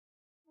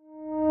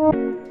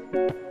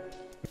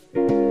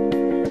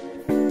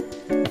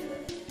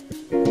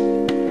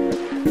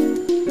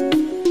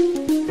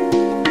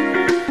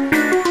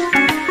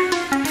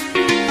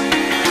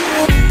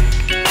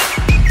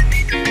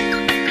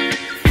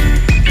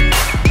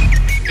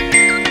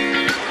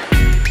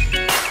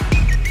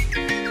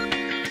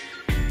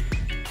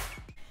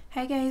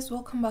guys,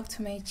 welcome back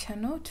to my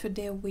channel.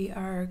 Today we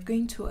are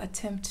going to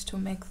attempt to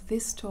make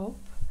this top.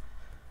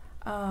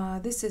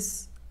 This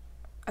is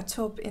a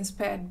top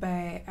inspired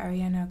by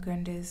Ariana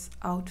Grande's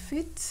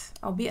outfit.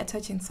 I'll be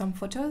attaching some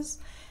photos.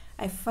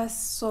 I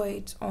first saw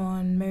it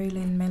on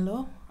Marilyn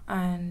Mello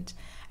and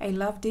I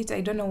loved it.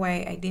 I don't know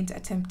why I didn't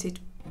attempt it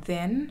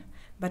then,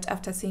 but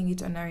after seeing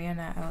it on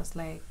Ariana, I was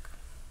like,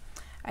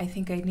 I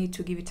think I need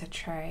to give it a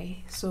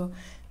try. So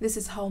this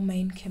is how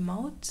mine came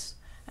out.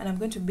 And I'm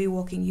going to be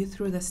walking you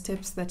through the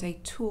steps that I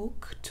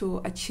took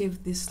to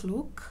achieve this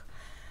look.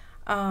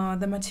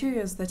 The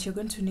materials that you're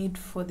going to need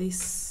for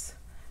this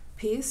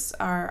piece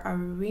are a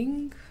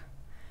ring.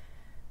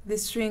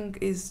 This ring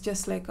is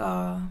just like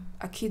a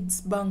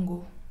kid's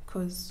bangle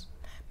because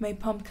my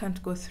palm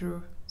can't go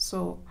through.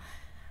 So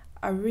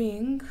a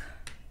ring,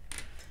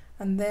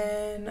 and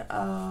then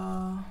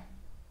a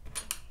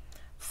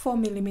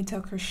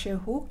 4mm crochet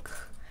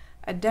hook,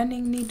 a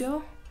darning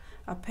needle,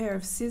 a pair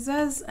of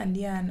scissors and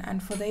yarn.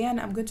 And for the yarn,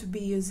 I'm going to be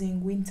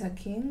using Winter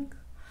King,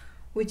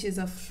 which is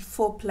a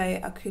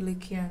 4-ply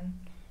acrylic yarn.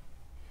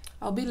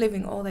 I'll be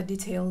leaving all the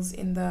details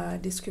in the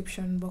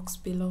description box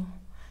below.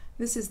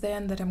 This is the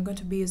yarn that I'm going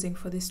to be using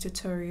for this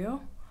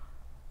tutorial,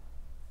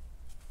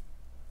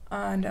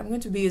 and I'm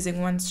going to be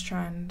using 1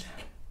 strand.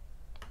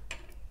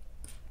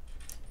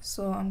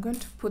 So I'm going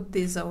to put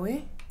these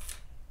away.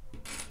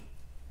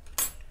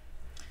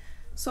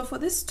 So for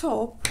this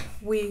top,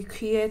 we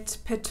create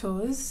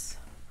petals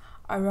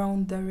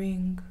around the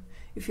ring.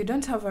 If you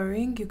don't have a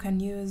ring, you can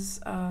use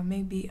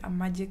maybe a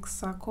magic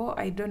circle.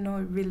 I don't know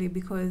really,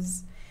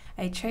 because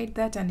I tried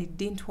that and it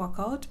didn't work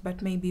out,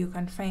 but maybe you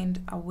can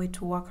find a way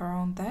to work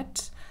around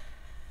that.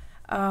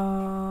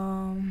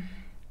 We're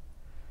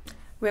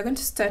going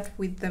to start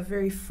with the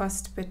very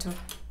first petal.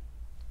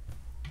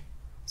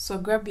 So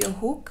grab your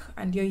hook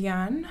and your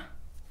yarn.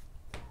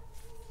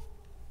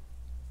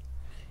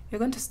 You're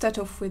going to start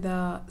off with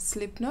a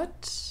slip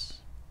knot.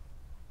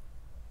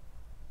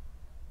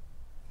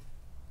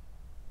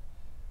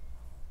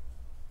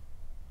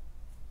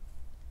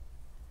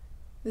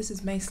 This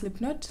is my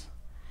slip knot,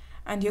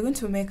 and you're going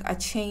to make a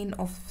chain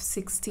of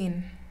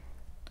 16.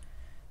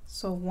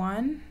 So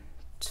 1,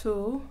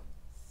 2,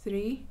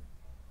 3,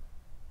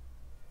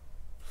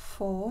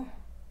 4,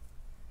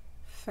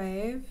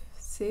 5,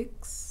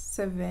 6,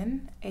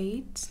 7,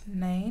 8,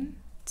 9,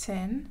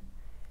 10,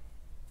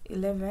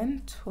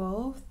 11,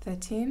 12,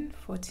 13,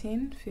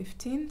 14,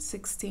 15,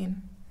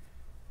 16.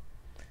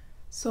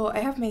 So I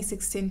have my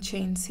 16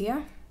 chains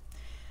here,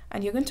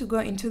 and you're going to go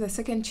into the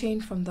second chain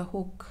from the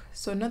hook.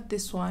 So not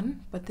this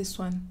one, but this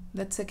one,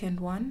 that second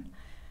one,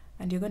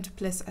 and you're going to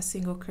place a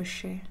single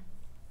crochet.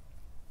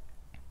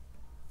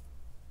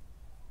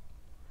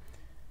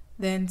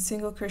 Then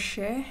single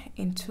crochet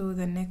into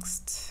the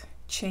next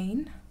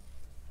chain,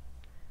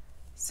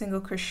 single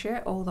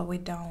crochet all the way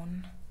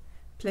down,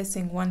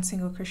 placing 1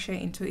 single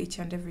crochet into each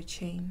and every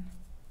chain.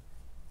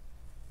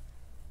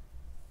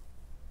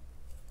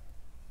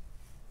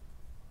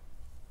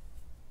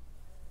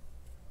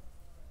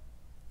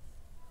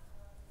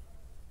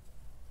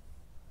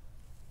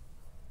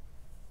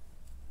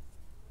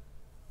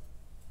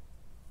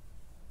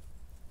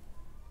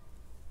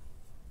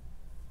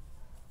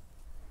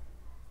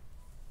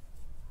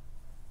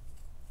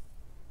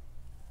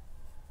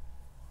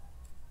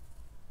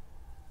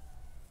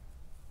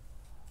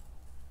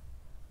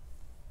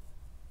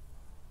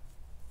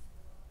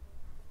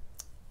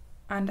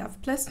 And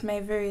I've placed my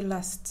very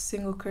last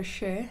single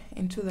crochet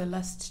into the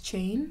last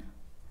chain.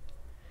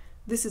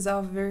 This is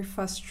our very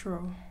first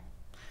row.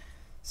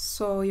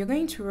 So you're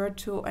going to row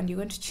 2 and you're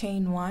going to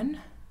chain 1,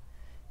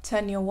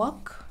 turn your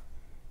work,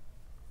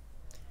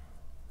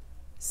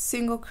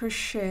 single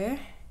crochet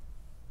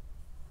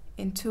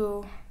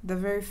into the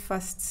very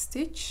first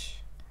stitch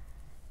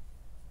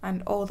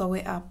and all the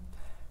way up,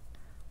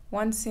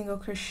 1 single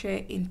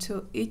crochet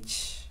into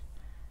each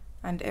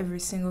and every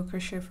single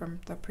crochet from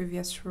the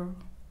previous row.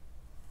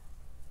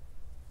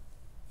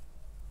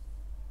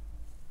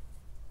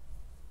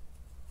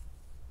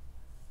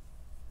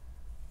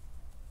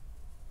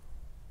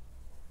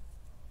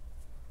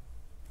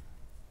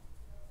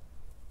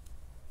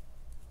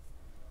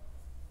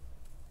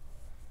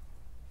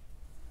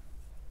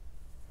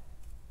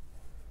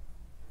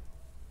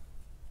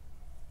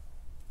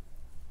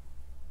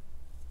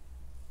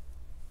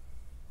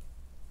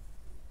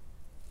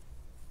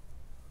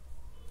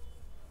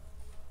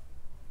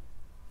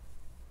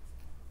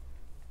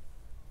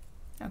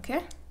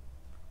 Okay,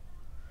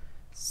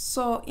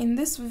 so in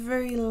this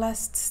very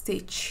last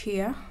stitch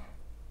here,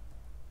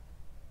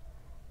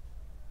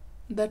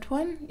 that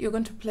one, you're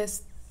going to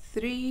place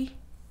 3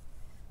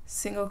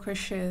 single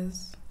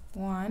crochets,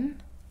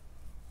 1,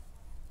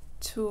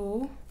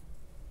 2,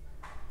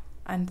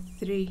 and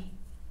 3.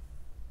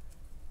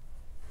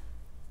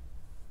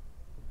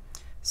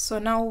 So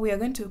now we are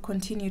going to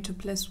continue to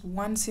place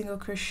 1 single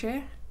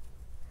crochet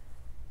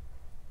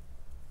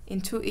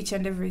into each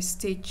and every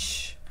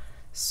stitch.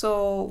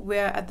 So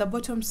we're at the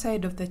bottom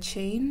side of the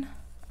chain,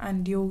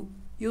 and you'll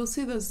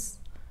see those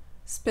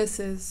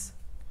spaces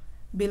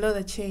below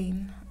the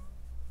chain.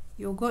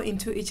 you'll go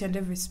into each and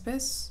every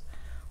space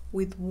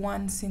with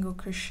 1 single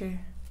crochet.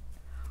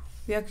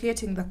 We are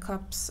creating the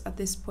cups at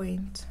this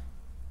point.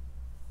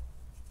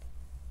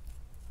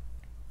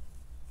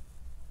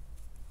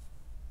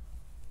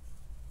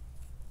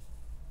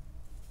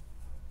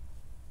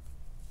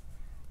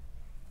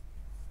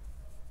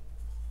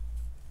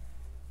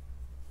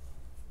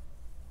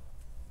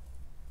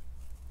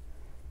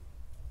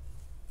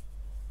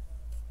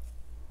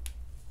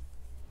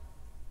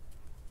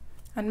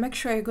 And make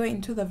sure you go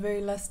into the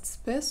very last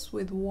space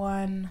with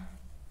 1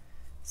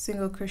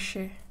 single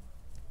crochet.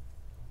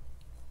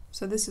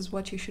 So this is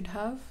what you should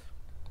have.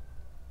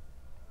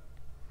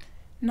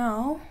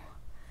 Now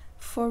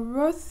for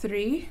row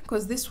 3,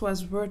 because this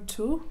was row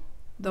 2,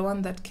 the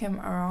one that came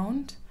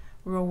around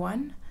row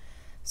 1.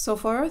 So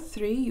for row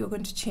 3, you're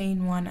going to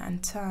chain 1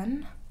 and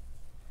turn,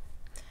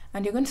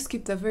 and you're going to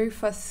skip the very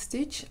first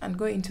stitch and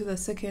go into the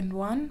second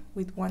one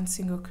with 1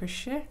 single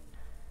crochet,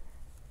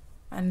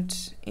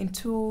 and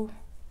into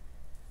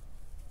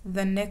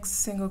the next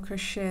single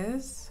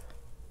crochets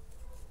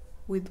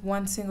with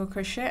 1 single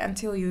crochet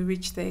until you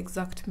reach the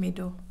exact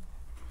middle.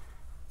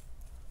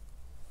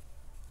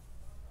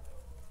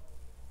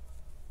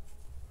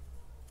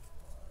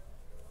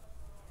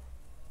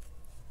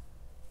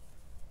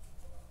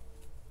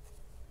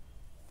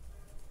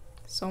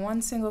 So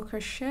 1 single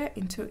crochet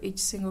into each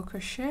single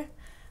crochet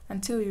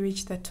until you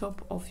reach the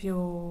top of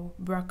your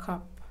bra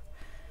cup.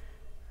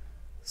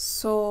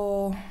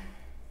 So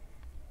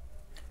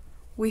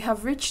we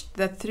have reached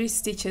the 3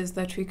 stitches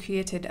that we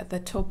created at the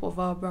top of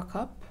our bra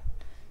cup.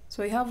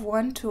 So we have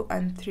 1, 2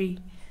 and 3.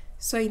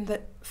 So in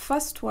the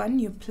first one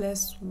you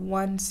place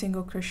 1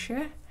 single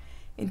crochet,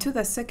 into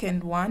the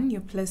second one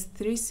you place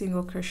 3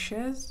 single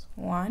crochets,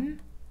 1,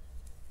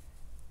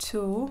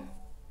 2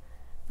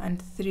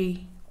 and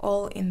 3,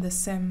 all in the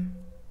same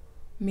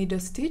middle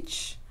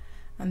stitch,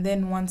 and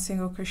then 1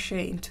 single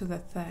crochet into the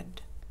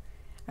third,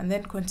 and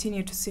then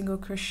continue to single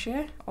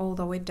crochet all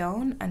the way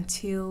down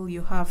until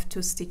you have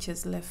 2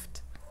 stitches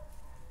left.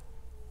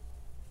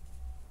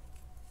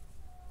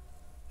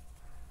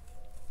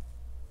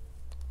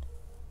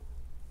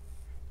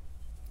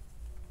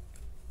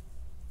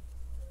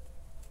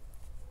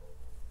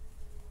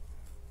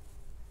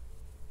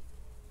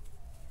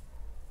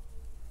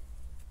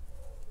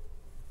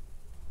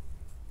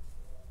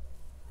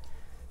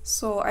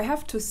 So I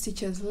have 2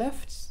 stitches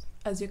left.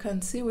 As you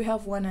can see, we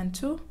have 1 and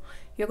 2.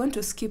 You're going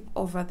to skip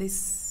over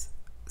this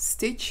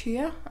stitch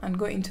here and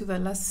go into the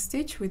last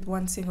stitch with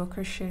 1 single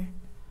crochet,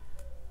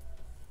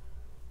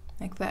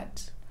 like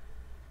that.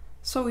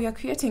 So we are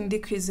creating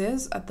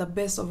decreases at the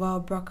base of our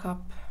bra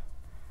cup.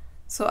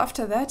 So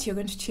after that, you're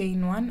going to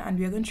chain 1, and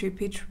we are going to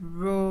repeat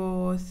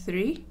row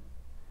 3,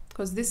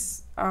 because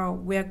this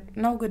we are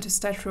now going to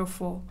start row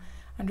 4,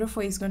 and row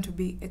 4 is going to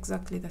be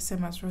exactly the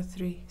same as row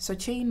 3. So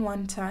chain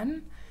 1,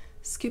 turn,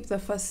 skip the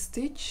first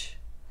stitch,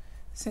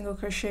 single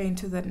crochet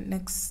into the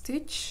next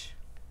stitch,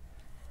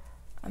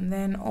 and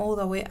then all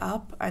the way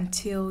up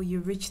until you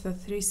reach the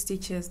 3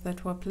 stitches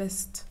that were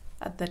placed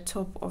at the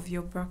top of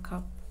your bra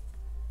cup.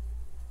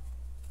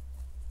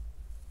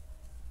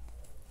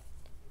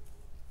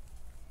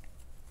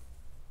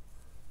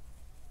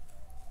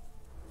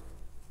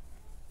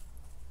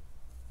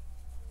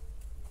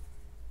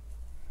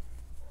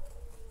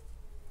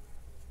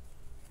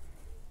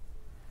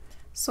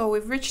 So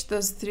we've reached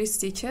those 3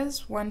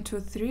 stitches, 1,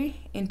 2,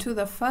 3. Into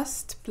the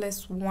first,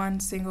 place 1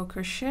 single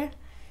crochet.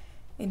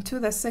 Into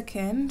the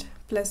second,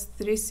 place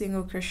 3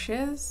 single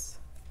crochets.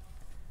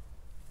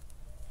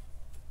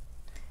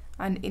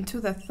 And into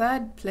the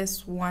third,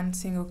 place 1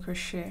 single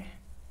crochet.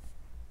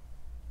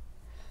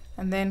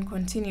 And then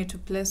continue to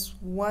place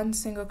 1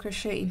 single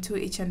crochet into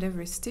each and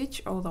every stitch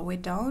all the way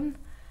down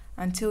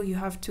until you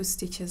have 2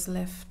 stitches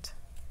left,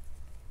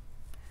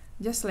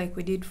 just like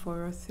we did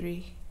for row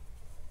 3.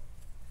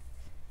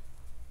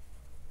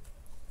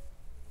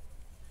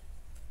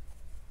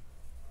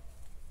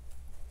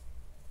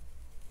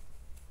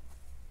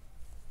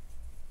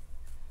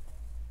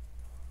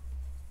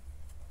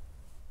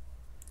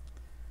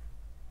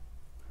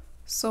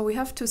 So we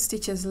have 2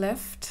 stitches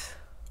left.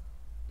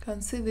 You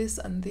can see this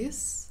and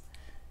this.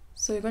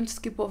 So you're going to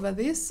skip over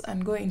this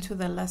and go into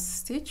the last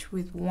stitch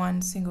with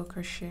 1 single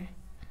crochet.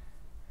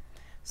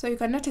 So you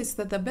can notice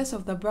that the base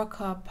of the bra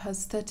cup has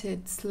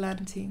started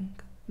slanting.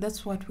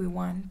 That's what we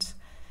want.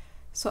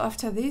 So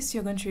after this,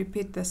 you're going to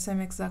repeat the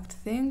same exact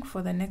thing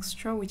for the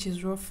next row, which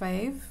is row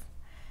 5.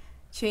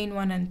 Chain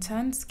 1 and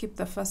turn, skip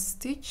the first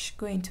stitch,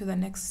 go into the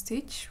next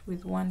stitch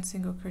with 1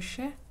 single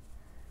crochet,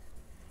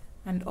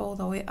 and all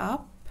the way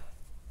up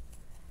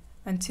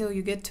until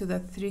you get to the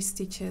 3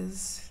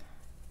 stitches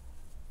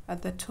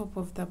at the top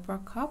of the bra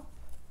cup.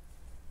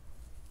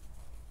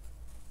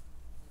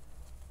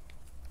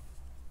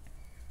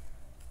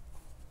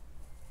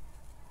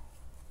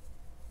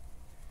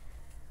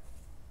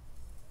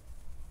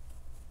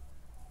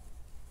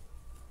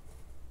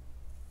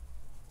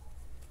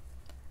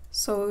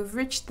 So we've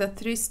reached the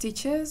 3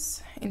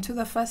 stitches. Into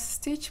the first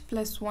stitch,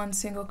 place 1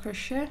 single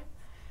crochet.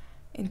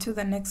 Into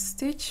the next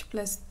stitch,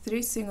 place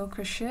 3 single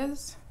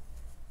crochets,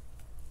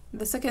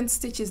 The second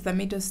stitch is the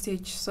middle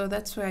stitch, so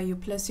that's where you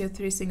place your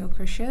 3 single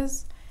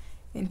crochets.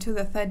 Into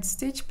the third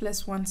stitch,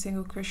 place 1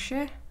 single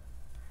crochet,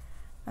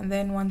 and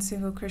then 1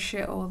 single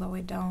crochet all the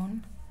way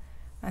down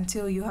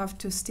until you have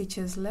 2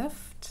 stitches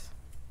left.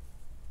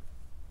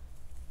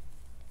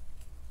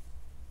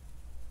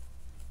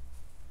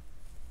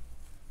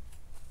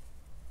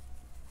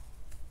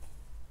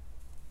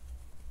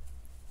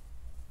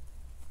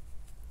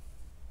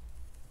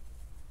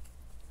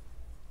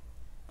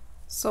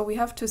 So we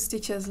have 2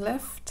 stitches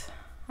left,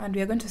 and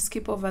we are going to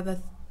skip over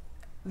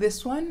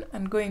this one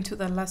and go into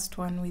the last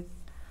one with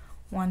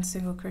 1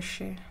 single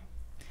crochet.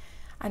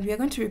 And we are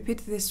going to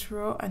repeat this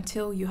row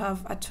until you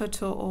have a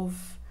total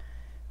of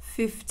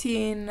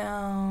 15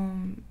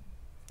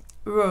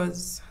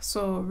 rows.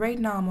 So right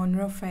now I'm on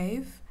row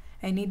 5.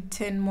 I need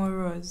 10 more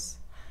rows.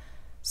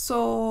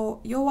 So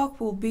your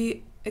work will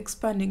be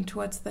expanding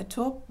towards the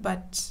top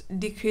but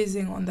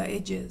decreasing on the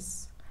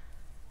edges.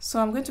 So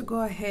I'm going to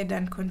go ahead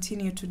and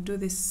continue to do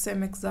this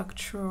same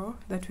exact row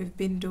that we've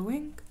been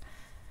doing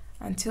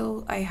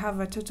until I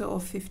have a total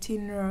of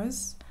 15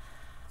 rows.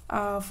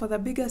 For the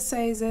bigger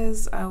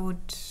sizes, I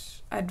would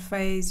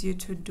advise you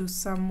to do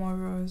some more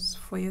rows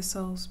for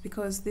yourselves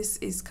because this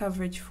is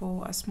coverage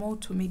for a small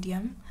to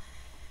medium.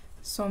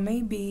 So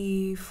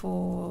maybe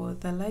for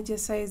the larger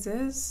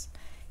sizes,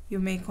 you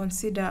may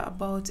consider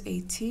about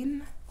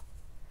 18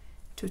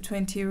 to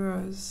 20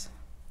 rows,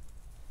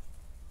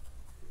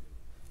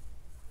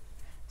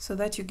 so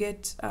that you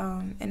get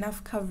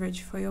enough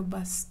coverage for your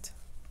bust.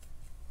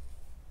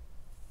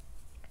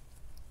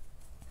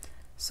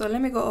 So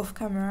let me go off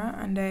camera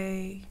and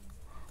I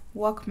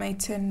work my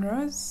 10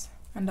 rows,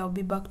 and I'll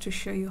be back to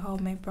show you how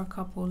my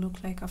backup will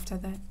look like after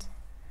that.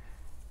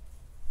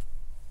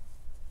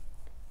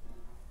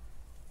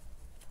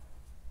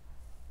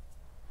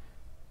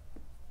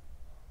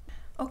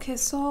 Okay,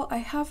 so I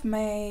have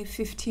my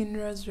 15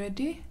 rows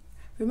ready.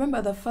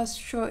 Remember, the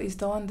first row is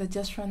the one that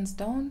just runs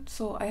down,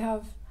 so I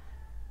have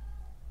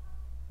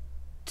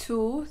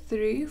 2,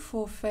 3,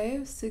 4,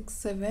 5, 6,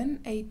 7,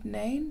 8,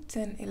 9,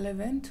 10,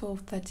 11, 12,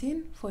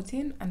 13,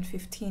 14, and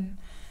 15.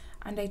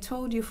 And I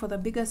told you for the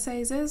bigger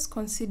sizes,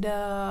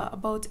 consider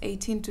about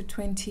 18 to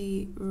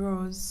 20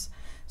 rows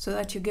so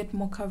that you get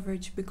more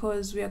coverage,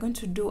 because we are going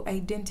to do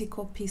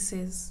identical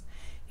pieces.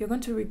 You're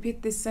going to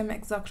repeat this same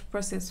exact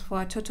process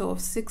for a total of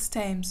 6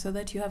 times so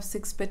that you have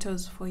 6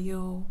 petals for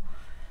your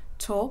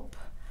top.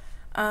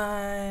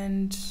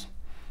 And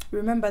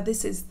remember,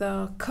 this is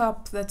the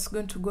cup that's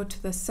going to go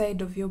to the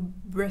side of your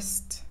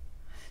breast,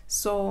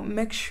 so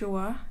make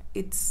sure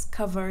it's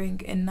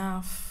covering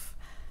enough.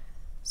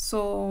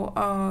 So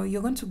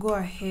you're going to go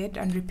ahead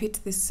and repeat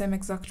this same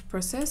exact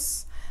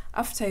process.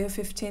 After your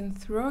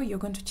 15th row, you're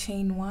going to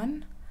chain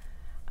 1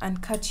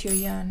 and cut your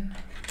yarn.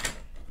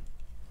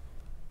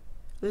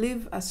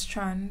 Leave a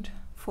strand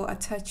for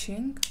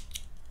attaching,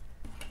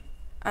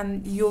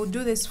 and you'll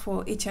do this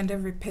for each and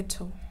every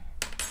petal.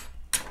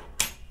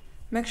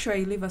 Make sure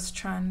you leave a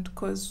strand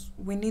because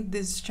we need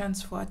these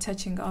strands for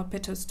attaching our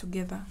petals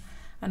together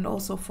and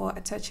also for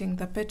attaching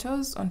the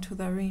petals onto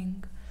the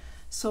ring.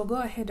 So go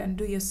ahead and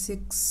do your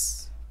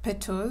 6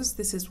 petals.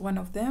 This is one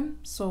of them,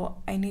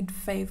 so I need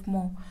 5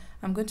 more.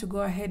 I'm going to go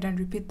ahead and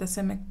repeat the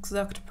same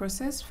exact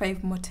process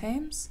 5 more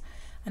times,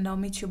 and I'll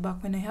meet you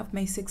back when I have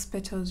my 6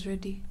 petals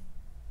ready.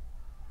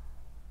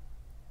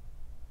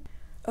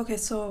 Okay,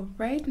 so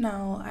right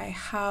now I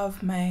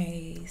have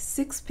my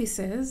 6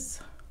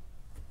 pieces.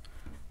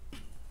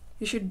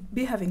 You should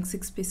be having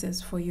 6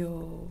 pieces for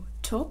your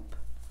top,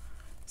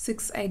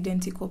 6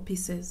 identical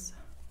pieces.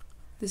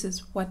 This is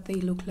what they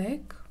look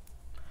like.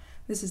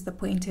 This is the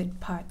pointed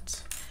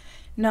part.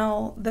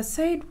 Now, the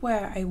side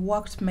where I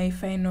worked my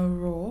final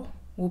row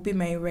will be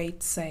my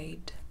right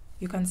side.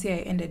 You can see I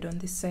ended on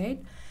this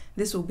side.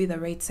 This will be the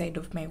right side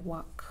of my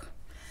work.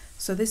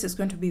 So this is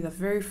going to be the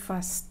very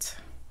first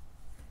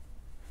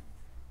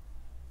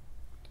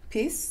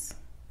piece.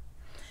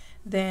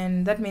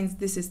 Then that means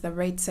this is the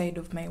right side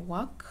of my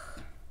work.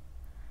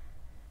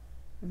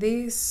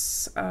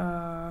 This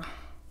will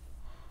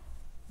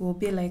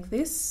be like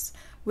this.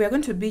 We are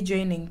going to be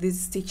joining these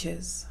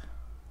stitches.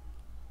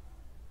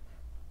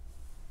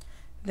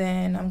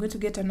 Then I'm going to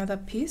get another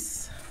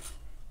piece.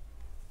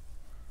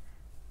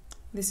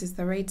 This is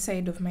the right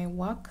side of my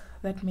work.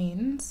 That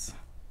means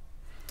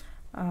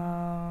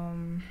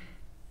I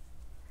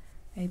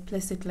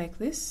place it like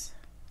this.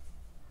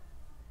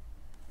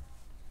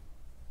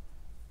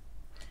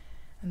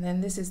 And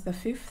then this is the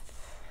 5th.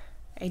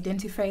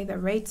 Identify the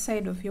right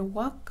side of your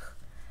work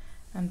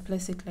and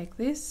place it like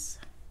this.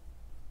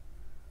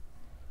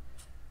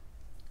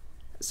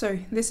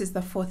 Sorry, this is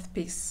the 4th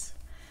piece.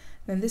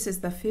 Then this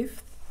is the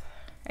 5th.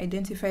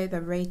 Identify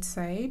the right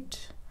side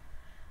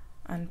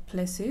and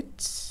place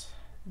it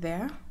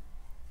there.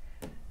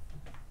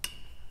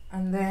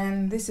 And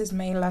then this is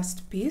my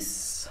last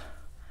piece.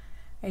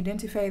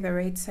 Identify the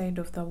right side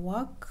of the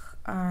work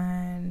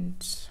and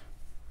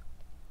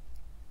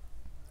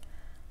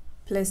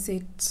place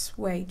it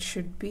where it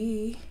should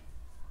be.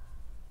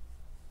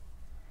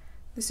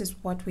 This is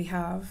what we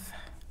have.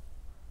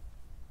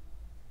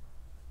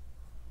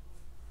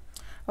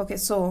 Okay,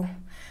 so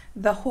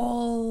the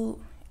whole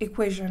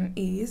equation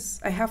is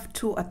I have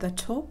 2 at the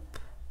top,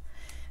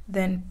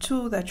 then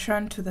 2 that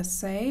run to the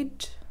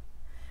side,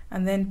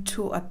 and then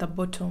 2 at the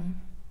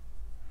bottom.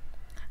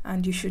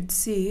 And you should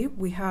see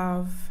we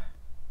have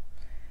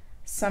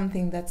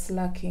something that's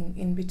lacking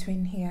in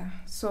between here.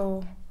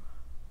 So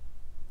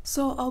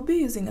I'll be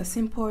using a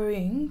simple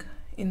ring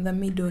in the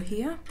middle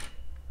here.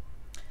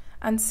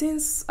 And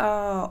since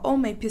all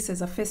my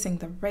pieces are facing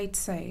the right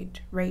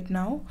side right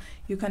now,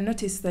 you can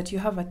notice that you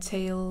have a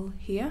tail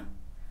here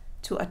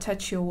to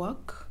attach your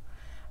work,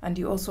 and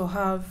you also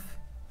have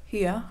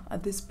here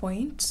at this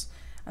point,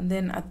 and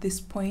then at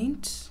this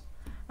point,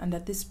 and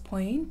at this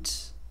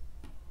point,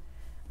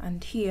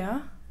 and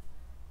here,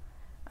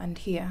 and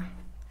here.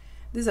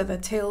 These are the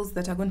tails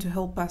that are going to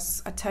help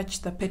us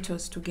attach the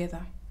petals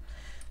together.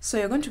 So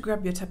you're going to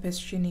grab your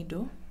tapestry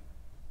needle,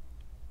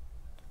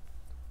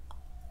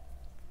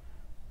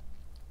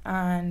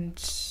 and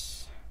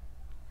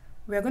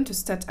we are going to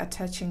start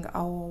attaching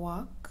our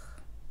work.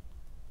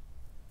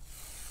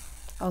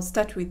 I'll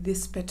start with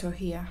this petal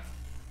here.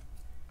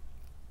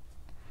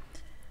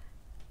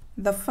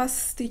 The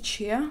first stitch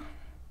here,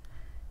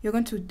 you're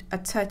going to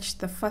attach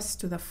the first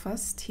to the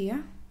first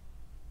here.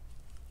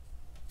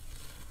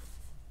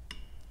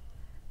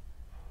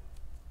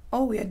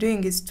 All we are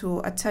doing is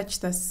to attach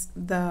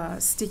the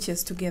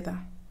stitches together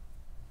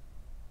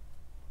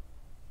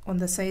on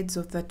the sides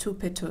of the 2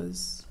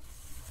 petals.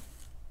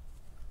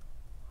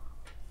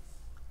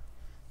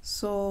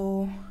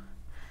 So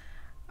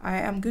I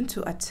am going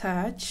to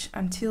attach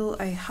until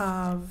I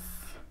have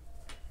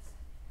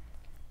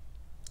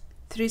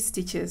 3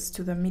 stitches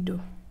to the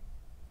middle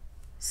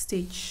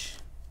stitch.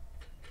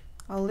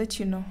 I'll let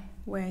you know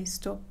where I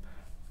stop.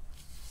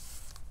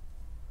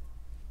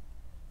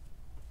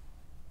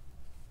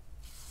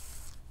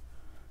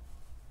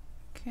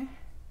 Okay.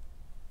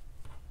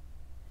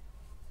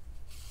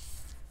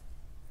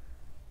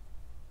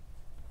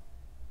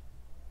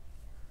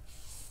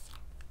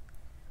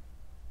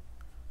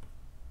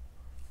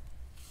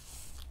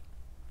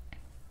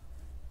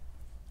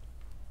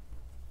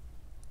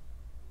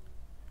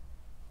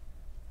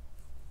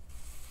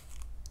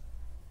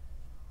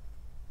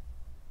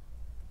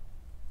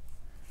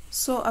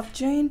 So I've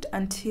joined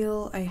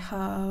until I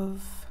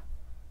have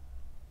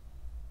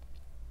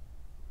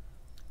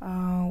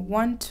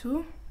 1,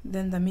 2,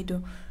 then the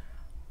middle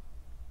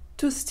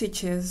 2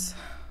 stitches,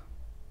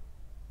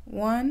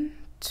 1,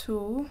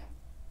 2,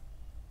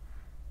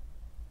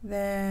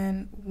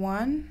 then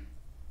 1,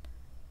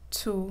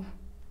 2.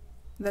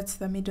 That's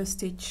the middle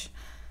stitch.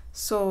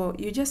 So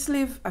you just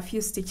leave a few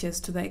stitches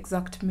to the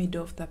exact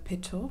middle of the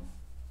petal,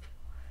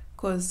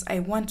 because I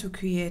want to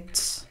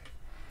create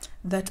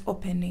that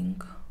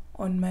opening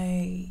on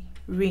my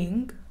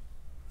ring.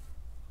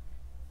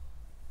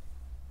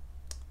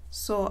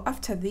 So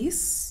after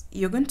this,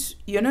 you're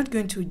not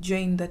going to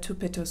join the 2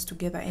 petals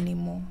together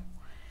anymore.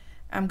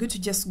 I'm going to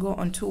just go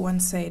onto one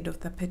side of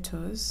the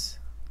petals,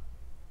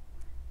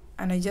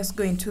 and I just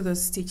go into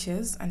those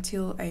stitches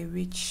until I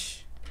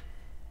reach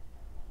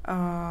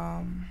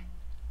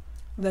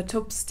the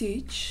top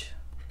stitch,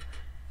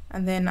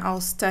 and then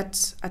I'll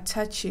start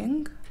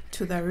attaching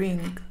to the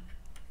ring.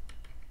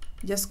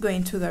 Just go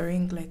into the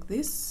ring like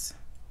this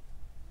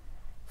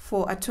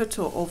for a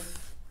total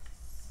of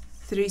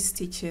 3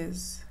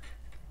 stitches.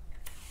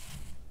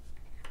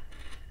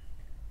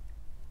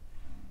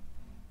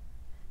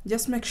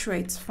 Just make sure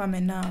it's firm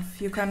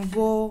enough. You can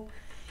go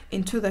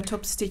into the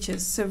top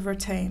stitches several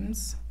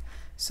times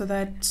so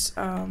that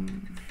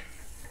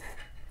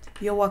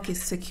your work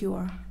is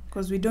secure,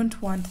 because we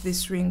don't want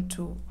this ring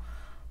to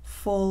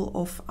fall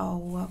off our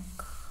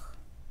work.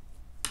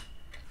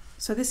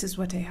 So this is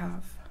what I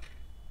have.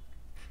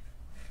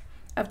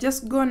 I've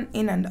just gone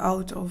in and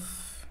out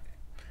of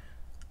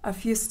a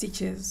few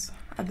stitches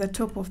at the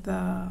top of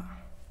the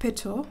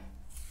petal,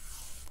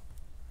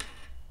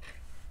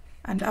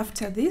 and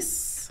after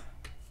this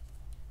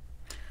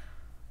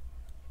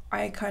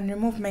I can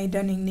remove my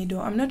darning needle.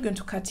 I'm not going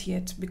to cut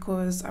yet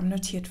because I'm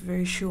not yet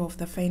very sure of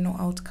the final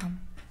outcome.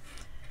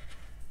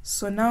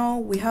 So now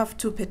we have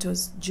 2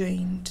 petals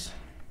joined.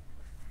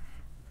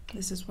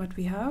 This is what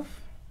we have.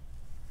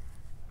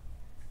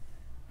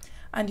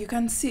 And you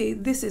can see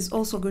this is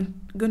also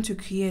going to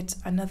create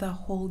another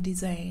whole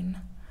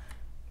design.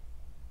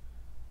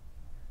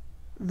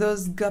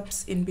 Those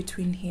gaps in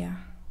between here.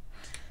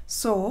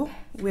 So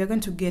we are going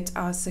to get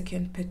our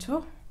second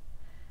petal,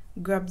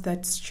 grab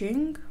that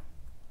string,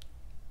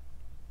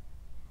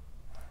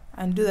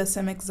 and do the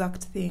same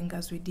exact thing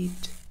as we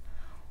did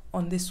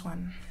on this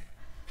one.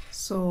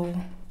 So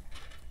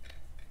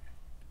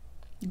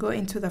go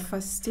into the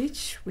first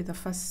stitch with the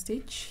first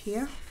stitch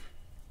here.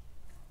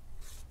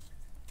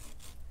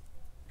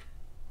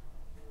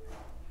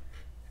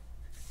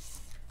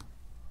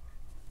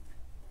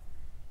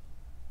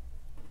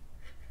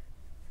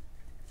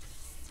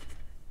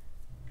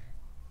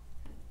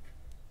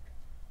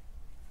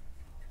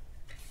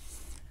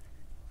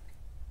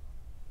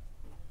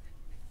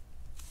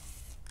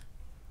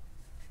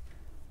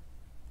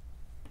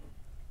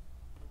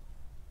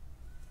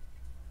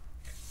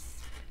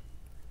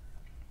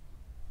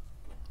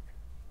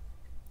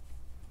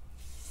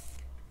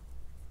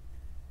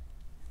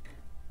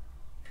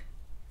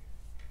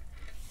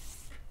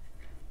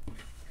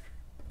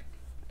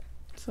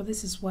 So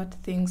this is what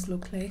things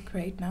look like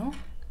right now.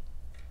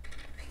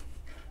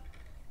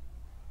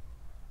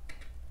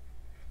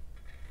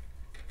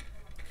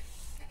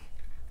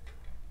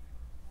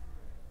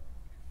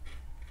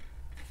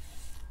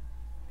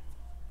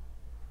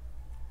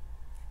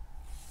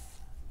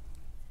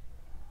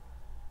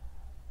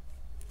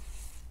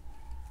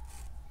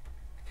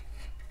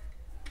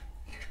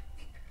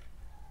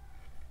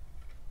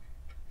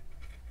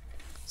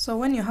 So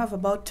when you have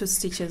about 2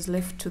 stitches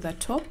left to the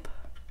top,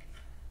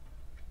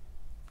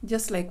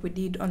 just like we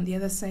did on the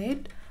other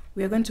side,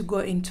 we are going to go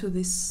into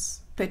this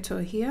petal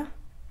here.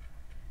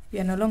 We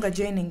are no longer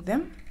joining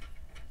them.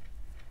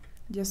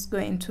 Just go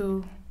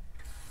into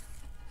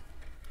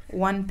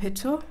one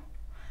petal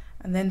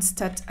and then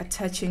start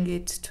attaching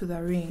it to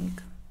the ring.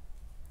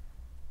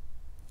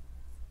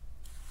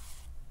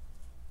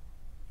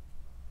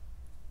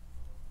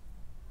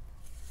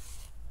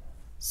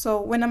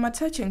 So when I'm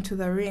attaching to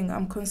the ring,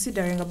 I'm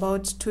considering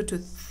about 2 to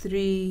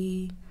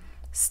 3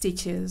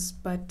 stitches,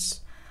 but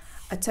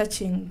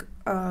attaching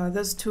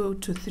those 2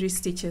 to 3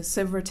 stitches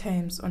several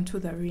times onto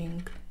the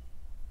ring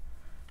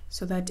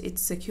so that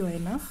it's secure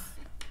enough.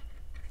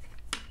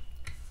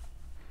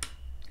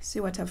 See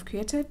what I've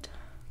created?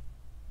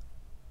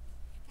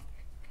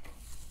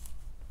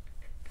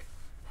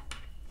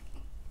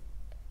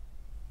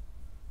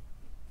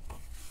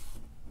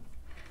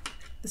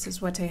 This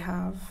is what I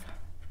have.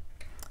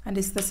 And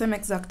it's the same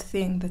exact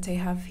thing that I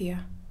have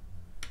here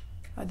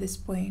at this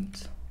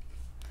point.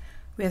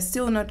 We are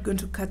still not going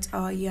to cut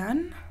our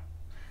yarn.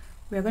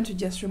 We are going to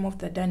just remove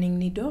the darning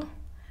needle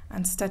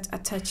and start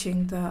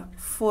attaching the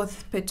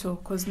 4th petal,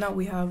 because now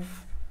we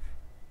have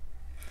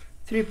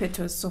 3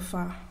 petals so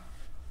far.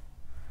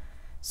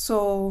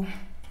 So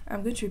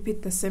I'm going to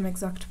repeat the same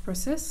exact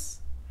process.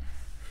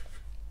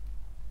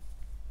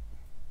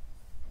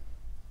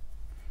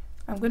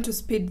 I'm going to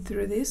speed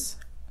through this,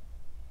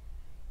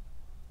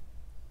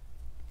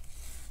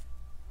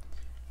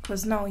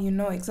 because now you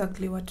know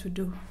exactly what to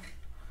do.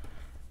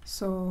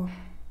 So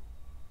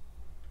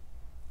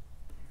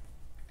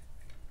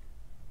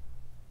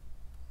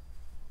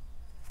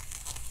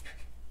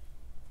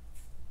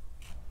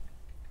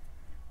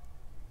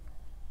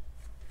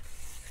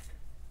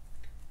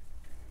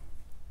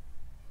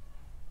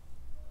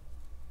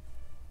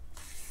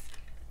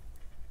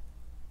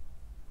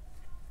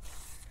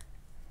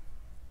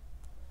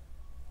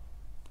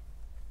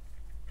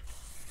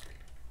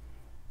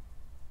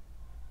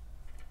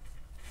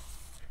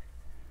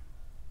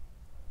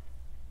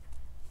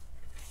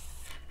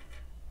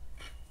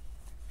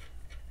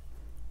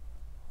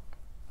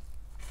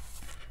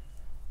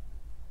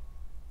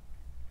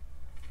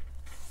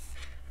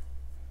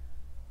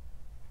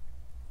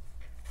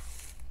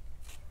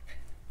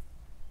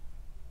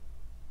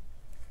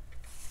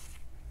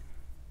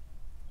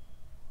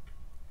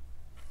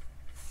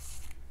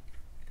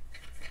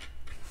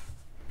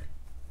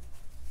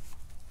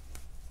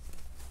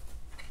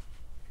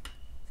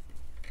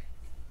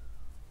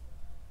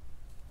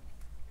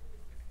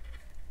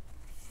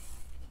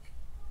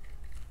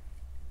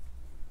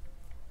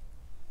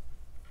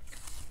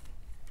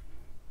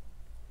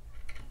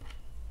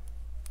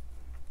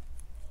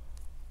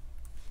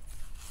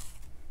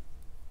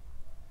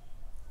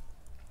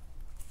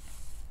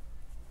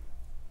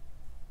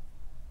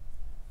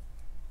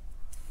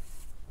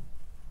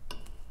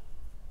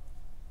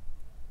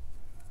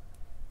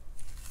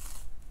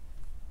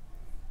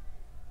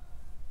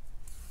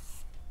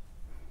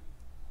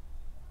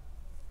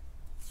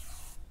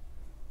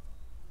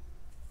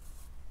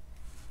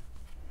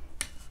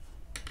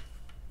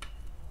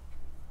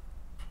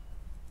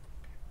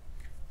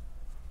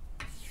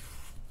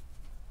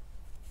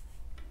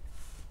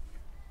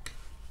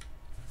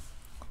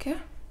okay,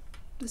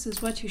 this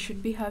is what you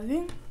should be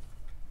having.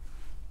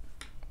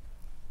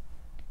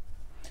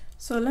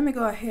 So let me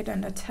go ahead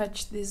and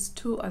attach these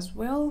 2 as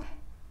well.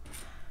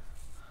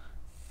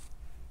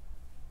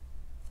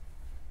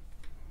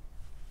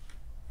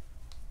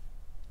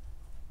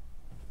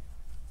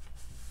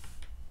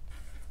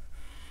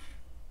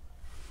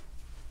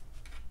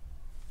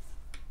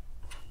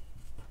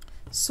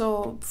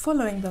 So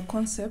following the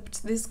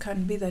concept, this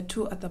can be the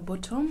 2 at the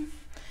bottom.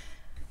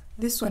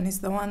 This one is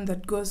the one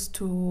that goes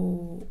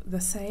to the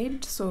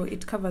side, so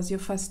it covers your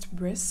first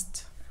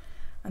breast.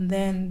 And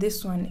then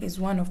this one is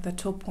one of the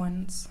top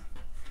ones,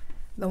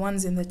 the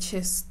ones in the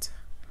chest.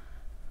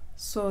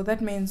 So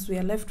that means we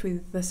are left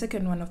with the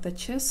second one of the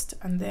chest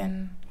and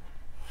then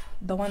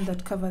the one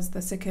that covers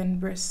the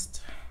second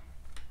breast.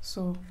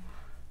 So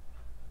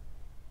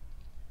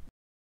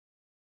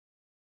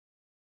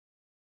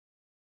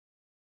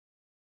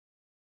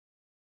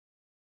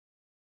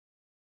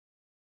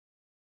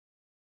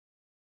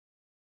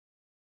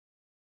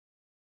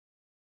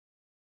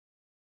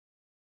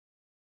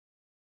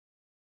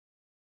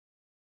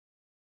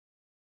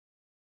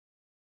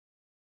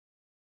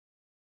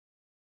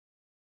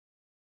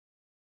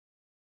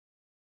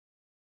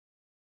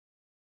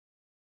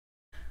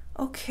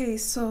okay,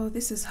 so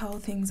this is how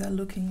things are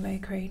looking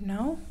like right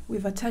now.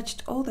 We've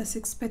attached all the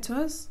 6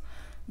 petals.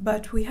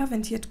 but we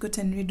haven't yet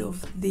gotten rid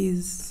of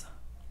these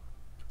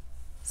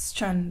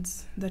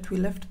strands that we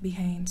left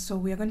behind, so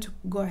we are going to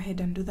go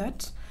ahead and do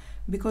that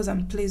because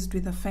I'm pleased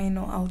with the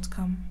final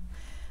outcome.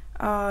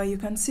 You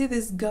can see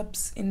these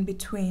gaps in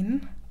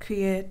between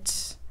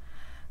create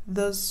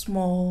those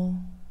small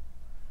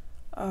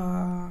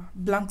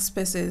blank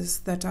spaces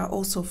that are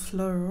also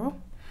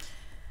floral.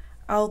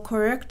 I'll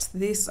correct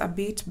this a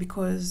bit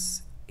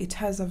because it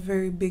has a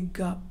very big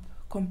gap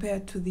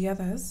compared to the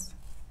others,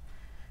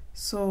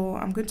 so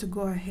I'm going to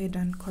go ahead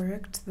and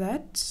correct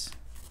that.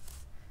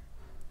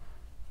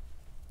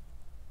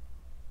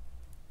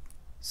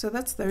 So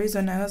that's the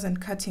reason I wasn't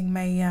cutting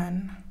my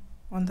yarn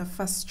on the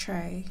first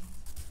try.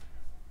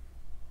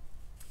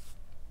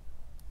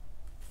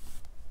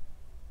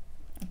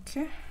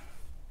 Okay,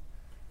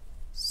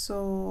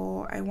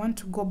 so I want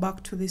to go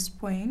back to this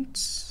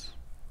point.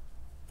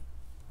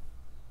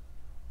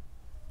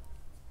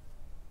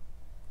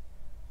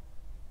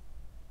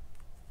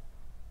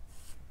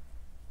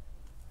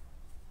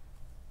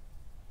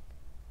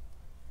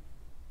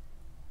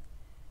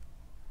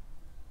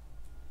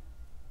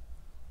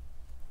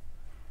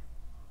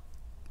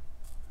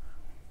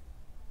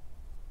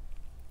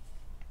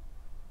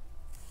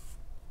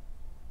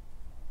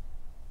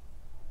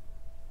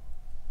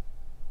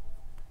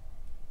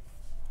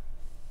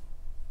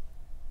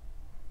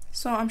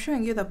 So I'm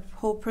showing you the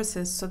whole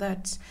process so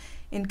that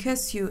in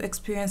case you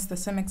experience the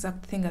same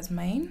exact thing as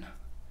mine,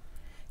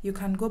 you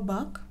can go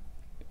back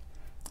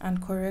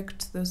and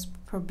correct those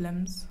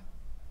problems.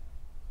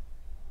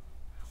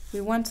 We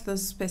want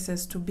those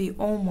spaces to be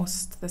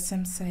almost the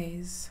same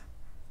size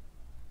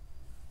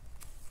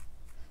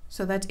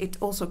so that it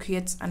also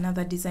creates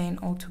another design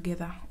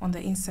altogether on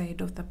the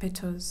inside of the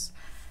petals.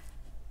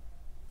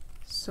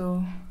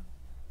 So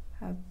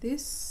have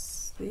this,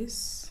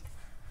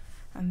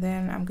 and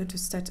then I'm going to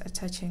start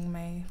attaching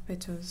my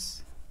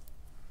petals.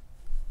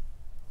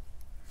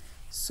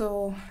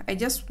 So I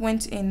just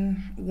went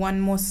in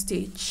one more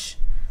stitch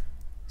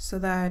so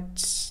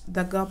that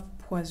the gap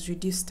was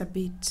reduced a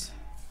bit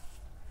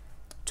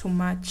to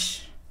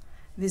match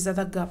these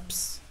other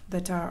gaps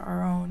that are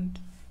around.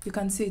 You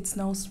can see it's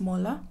now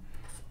smaller.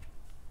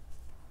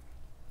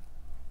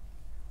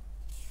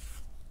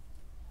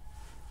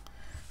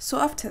 So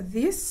after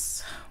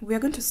this, we are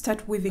going to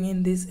start weaving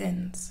in these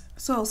ends.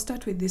 So I'll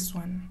start with this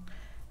one,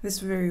 this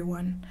very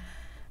one.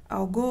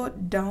 I'll go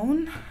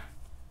down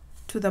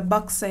to the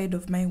back side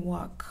of my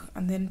work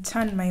and then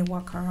turn my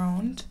work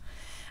around,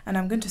 and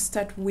I'm going to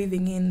start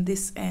weaving in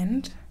this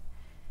end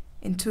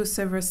into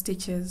several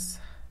stitches.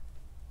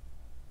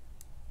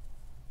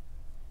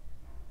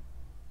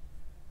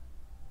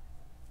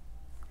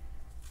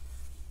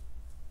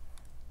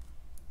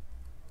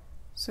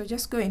 So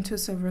just go into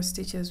several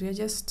stitches. We are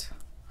just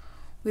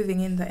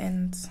weaving in the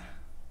ends.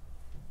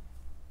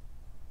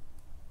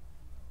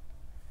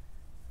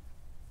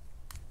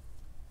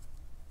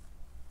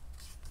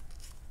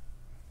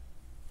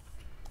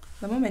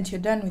 The moment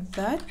you're done with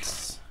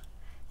that,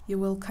 you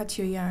will cut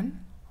your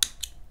yarn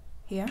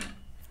here,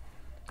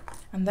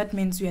 and that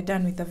means we are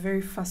done with the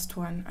very first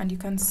one. And you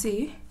can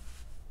see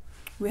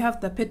we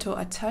have the petal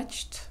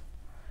attached,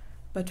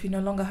 but we no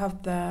longer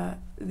have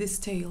this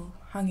tail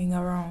hanging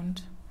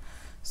around.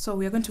 So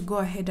we are going to go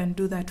ahead and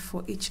do that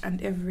for each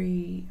and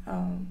every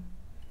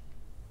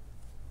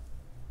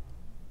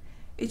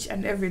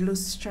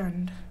loose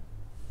strand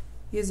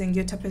using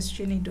your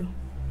tapestry needle.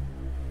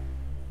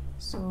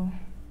 So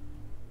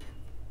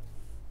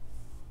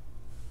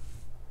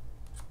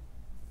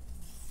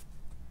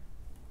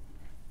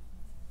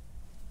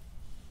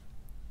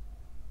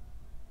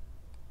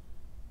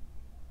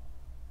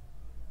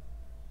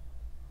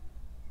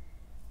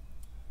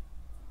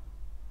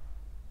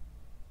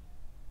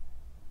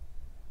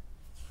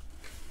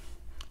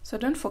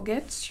don't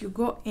forget, you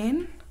go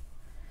into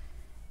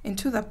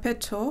the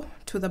petal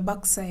to the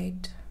back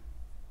side.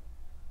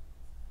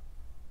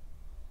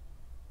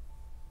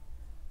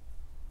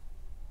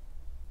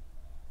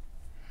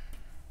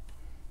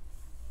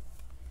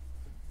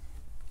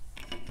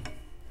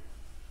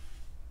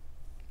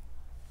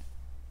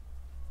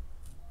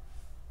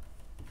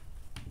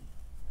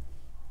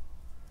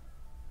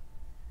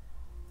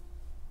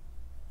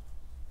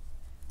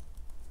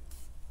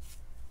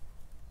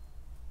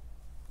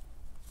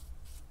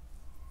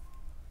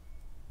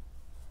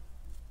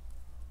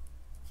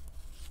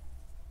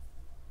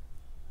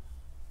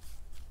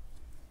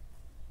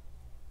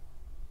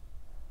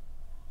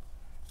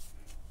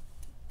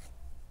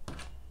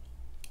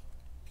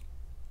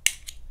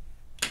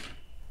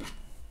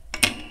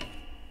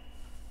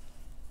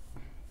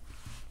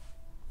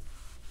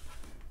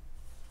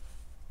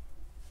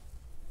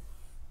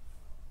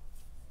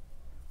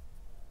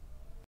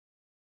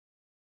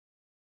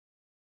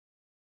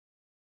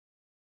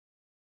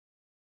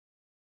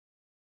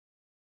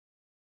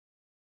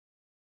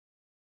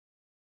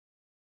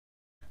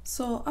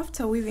 So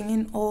after weaving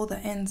in all the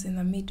ends in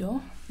the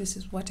middle, this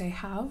is what I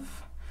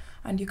have,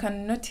 and you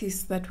can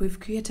notice that we've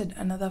created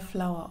another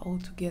flower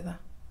altogether.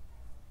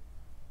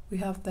 We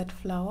have that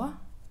flower,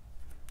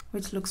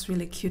 which looks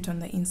really cute on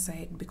the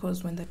inside,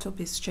 because when the top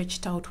is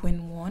stretched out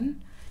when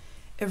worn,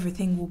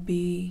 everything will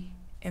be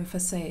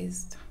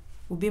emphasized,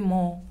 will be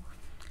more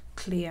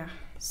clear.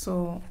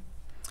 So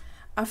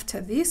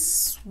after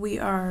this, we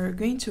are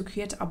going to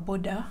create a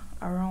border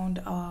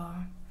around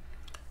our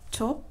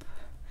top,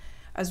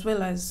 as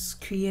well as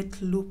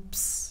create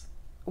loops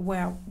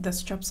where the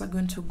straps are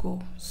going to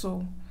go.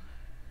 So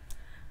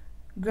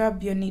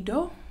grab your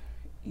needle,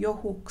 your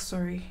hook,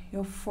 sorry,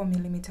 your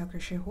 4mm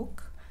crochet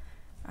hook,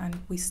 and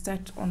we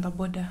start on the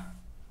border.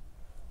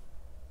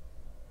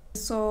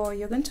 So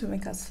you're going to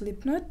make a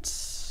slip knot,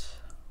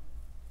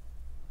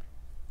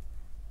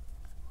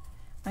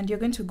 and you're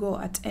going to go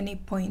at any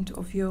point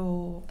of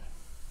your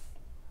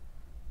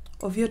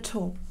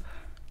top.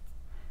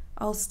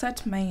 I'll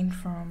start mine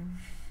from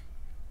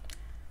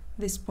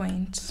this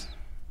point.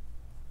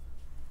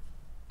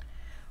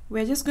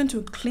 We're just going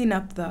to clean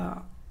up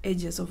the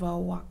edges of our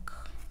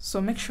work,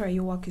 so make sure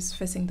your work is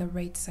facing the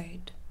right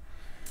side.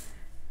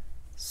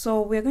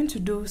 So we're going to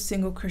do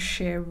single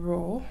crochet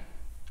row,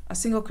 a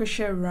single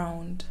crochet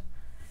round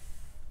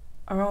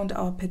around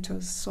our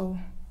petals. So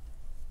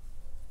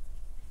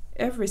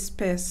every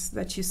space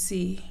that you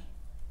see,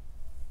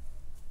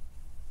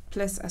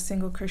 place a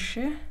single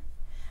crochet,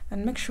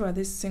 and make sure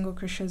these single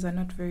crochets are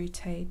not very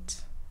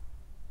tight.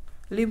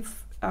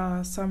 Leave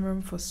some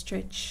room for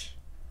stretch.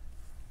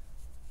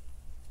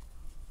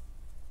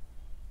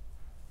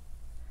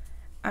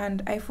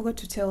 And I forgot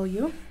to tell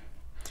you,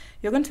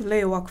 you're going to lay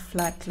your work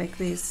flat like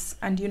this,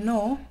 and you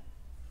know,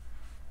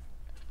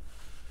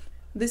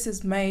 this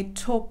is my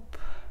top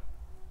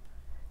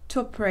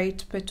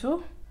right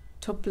petal,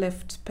 top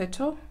left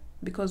petal,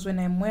 because when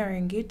I'm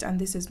wearing it and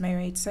this is my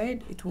right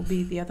side, it will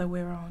be the other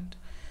way around.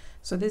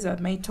 So these are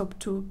my top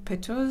 2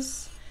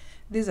 petals,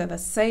 these are the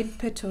side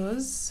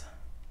petals,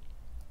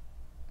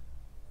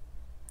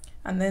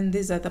 and then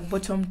these are the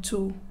bottom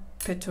 2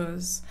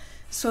 petals.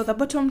 So the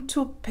bottom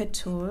 2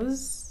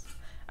 petals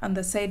and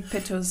the side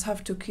petals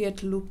have to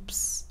create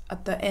loops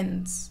at the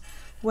ends,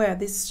 where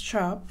this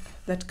strap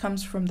that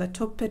comes from the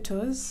top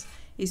petals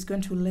is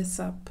going to lace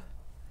up.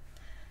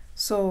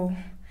 So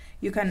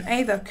you can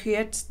either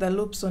create the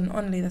loops on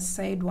only the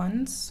side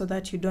ones so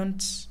that you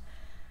don't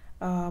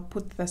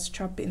put the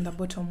strap in the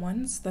bottom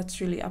ones. That's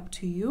really up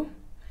to you.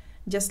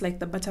 Just like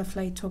the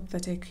butterfly top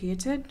that I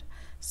created,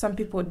 some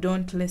people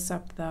don't lace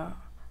up the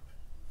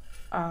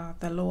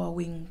lower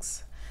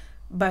wings,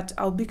 but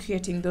I'll be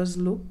creating those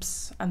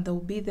loops and they'll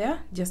be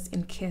there just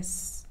in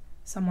case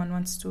someone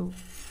wants to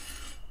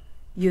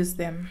use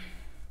them.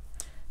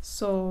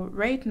 So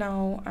right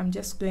now I'm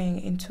just going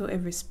into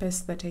every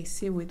space that I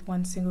see with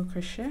one single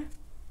crochet.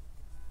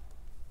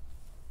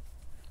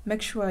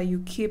 Make sure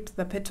you keep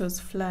the petals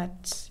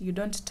flat, you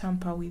don't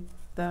tamper with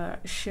the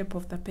shape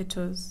of the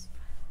petals,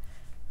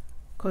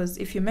 because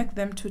if you make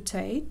them too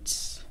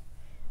tight,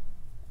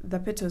 the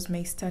petals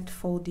may start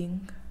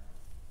folding.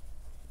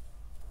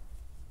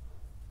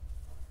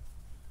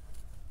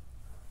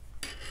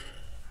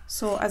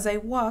 So as I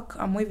work,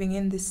 I'm weaving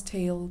in this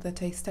tail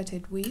that I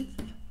started with,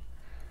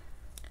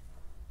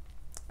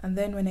 and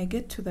then when I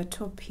get to the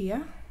top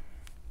here,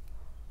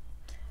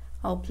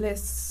 I'll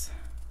place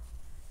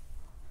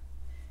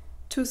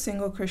 2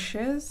 single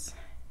crochets.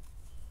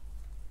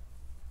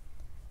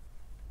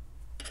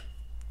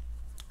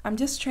 I'm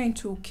just trying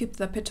to keep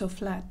the petal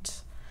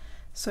flat,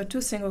 so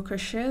 2 single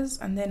crochets,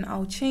 and then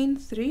I'll chain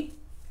 3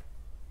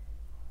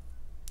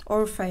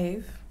 or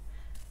 5.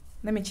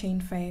 Let me chain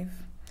 5,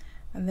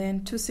 and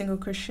then 2 single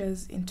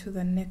crochets into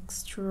the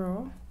next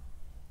row,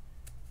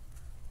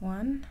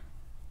 1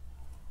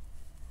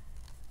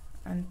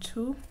 and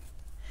 2,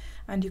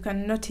 and you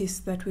can notice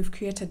that we've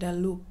created a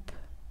loop,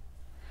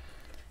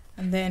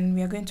 and then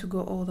we are going to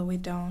go all the way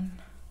down.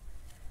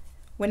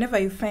 Whenever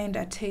you find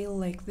a tail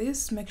like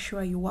this, make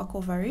sure you work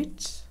over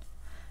it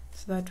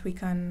so that we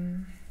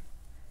can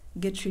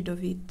get rid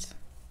of it.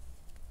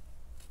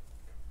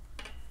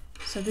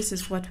 So this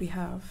is what we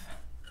have.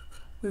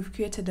 We've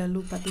created a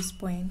loop at this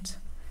point.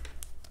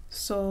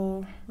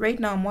 So right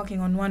now I'm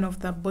working on one of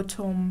the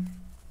bottom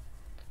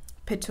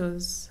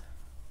petals,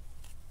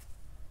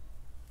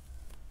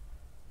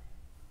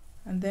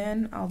 and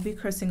then I'll be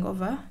crossing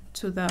over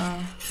to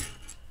the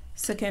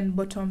second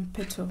bottom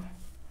petal.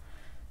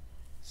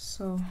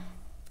 So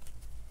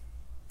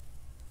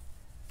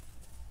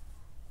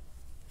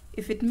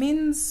if it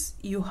means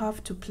you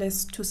have to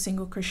place 2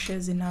 single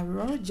crochets in a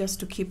row just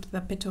to keep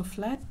the petal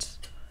flat,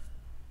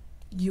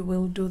 you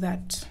will do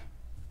that.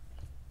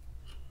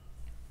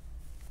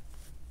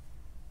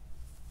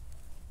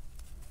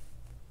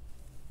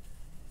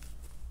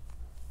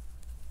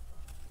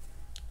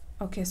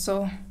 Okay,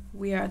 so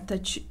we are at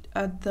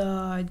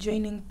the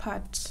joining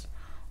part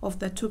of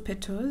the 2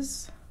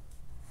 petals.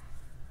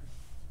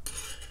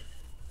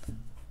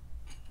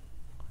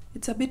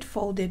 It's a bit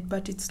folded,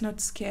 but it's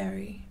not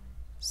scary,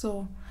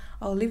 so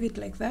I'll leave it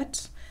like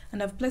that.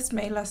 And I've placed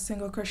my last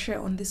single crochet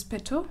on this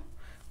petal,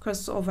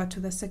 cross over to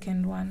the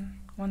second one,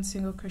 1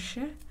 single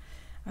crochet,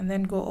 and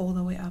then go all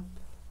the way up.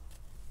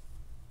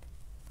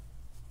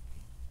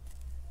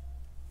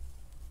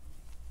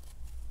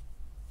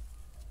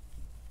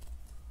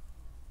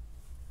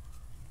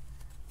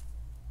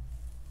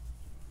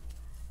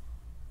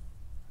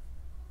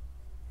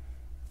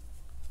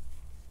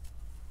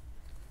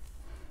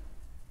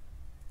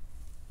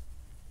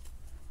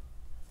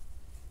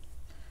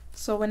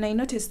 So when I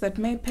notice that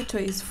my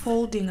petal is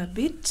folding a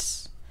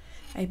bit,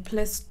 I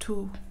place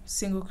 2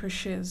 single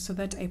crochets so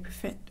that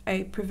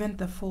I prevent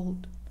the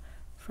fold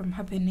from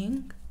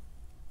happening.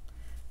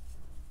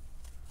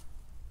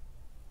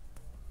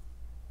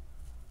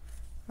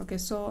 Okay,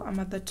 so I'm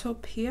at the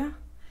top here.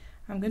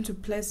 I'm going to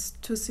place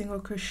 2 single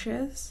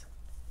crochets.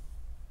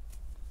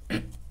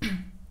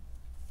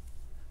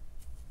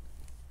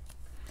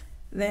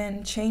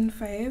 Then chain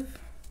 5.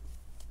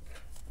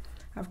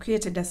 I've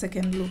created a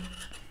second loop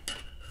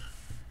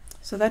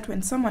so that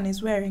when someone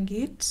is wearing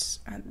it,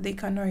 they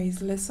can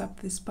always lace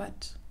up this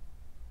part.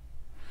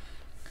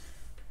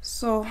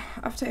 So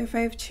after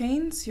 5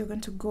 chains, you're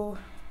going to go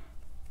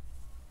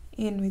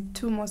in with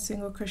 2 more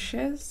single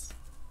crochets,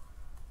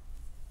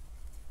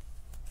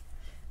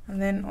 and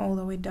then all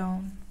the way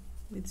down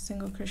with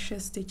single crochet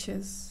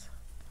stitches.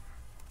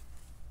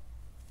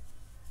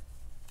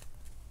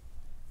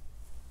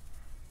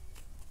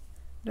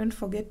 Don't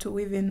forget to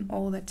weave in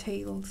all the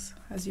tails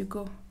as you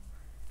go.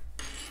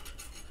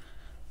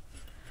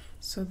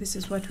 So this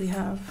is what we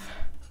have.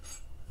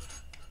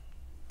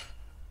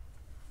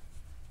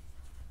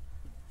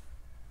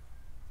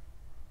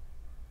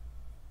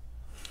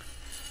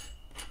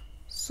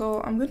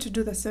 So I'm going to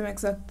do the same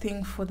exact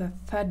thing for the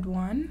 3rd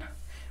one,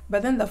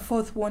 but then the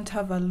 4th won't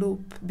have a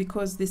loop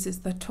because this is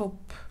the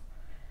top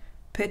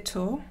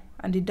petal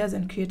and it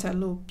doesn't create a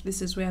loop.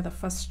 This is where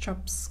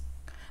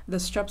the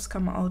straps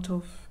come out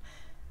of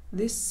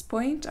this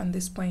point and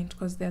this point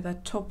because they're the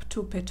top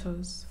 2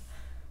 petals.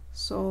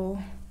 So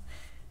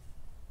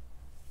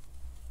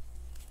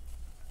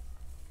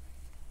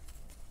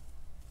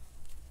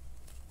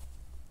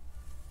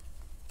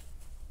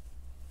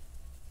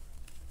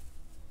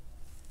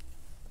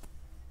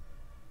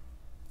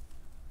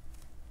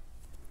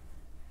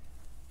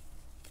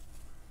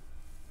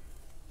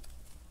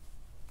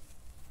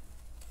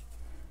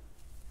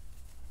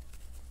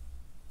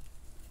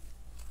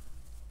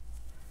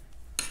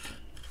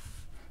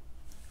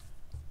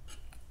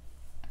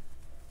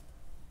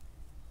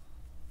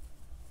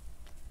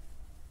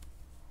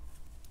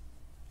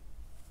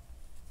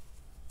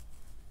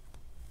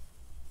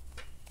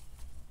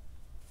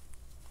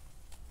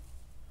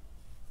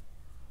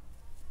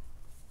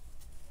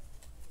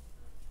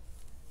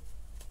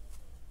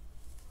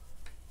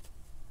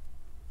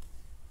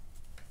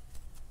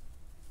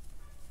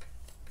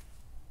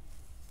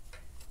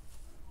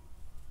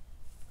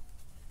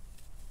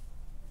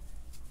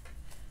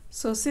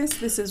since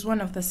this is one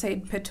of the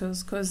side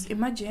petals, because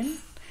imagine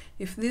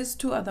if these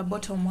 2 are the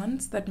bottom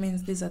ones, that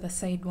means these are the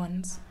side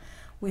ones.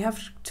 We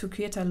have to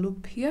create a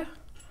loop here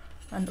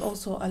and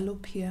also a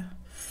loop here.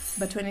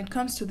 But when it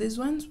comes to these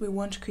ones, we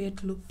won't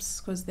create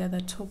loops because they're the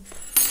top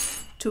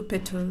 2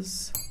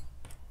 petals.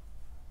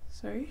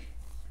 Sorry.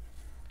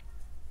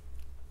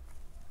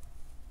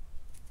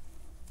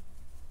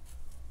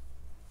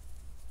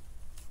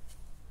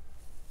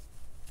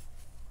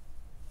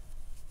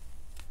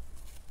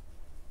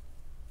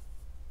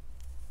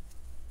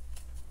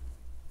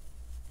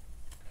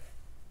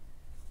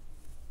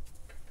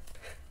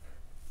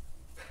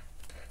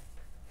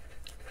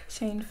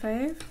 Chain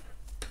 5.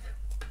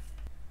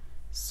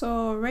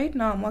 So right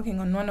now I'm working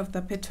on one of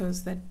the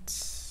petals that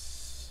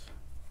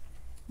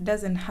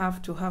doesn't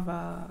have to have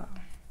a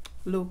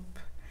loop.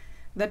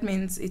 That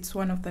means it's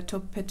one of the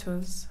top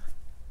petals.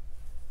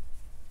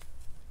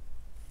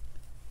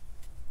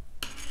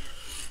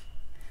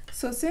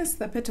 So since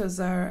the petals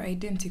are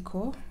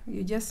identical,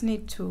 you just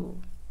need to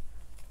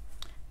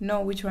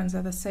know which ones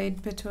are the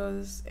side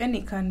petals.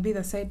 Any can be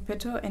the side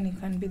petal, any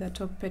can be the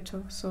top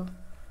petal. So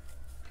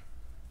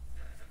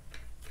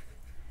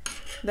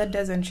that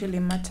doesn't really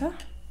matter.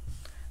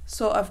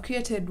 So I've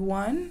created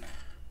 1,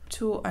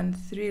 2, and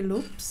 3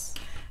 loops,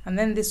 and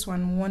then this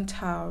one won't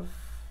have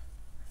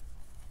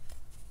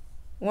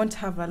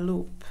a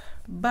loop,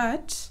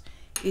 but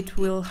it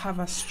will have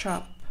a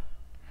strap.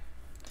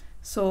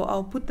 So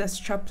I'll put the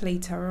strap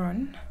later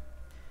on.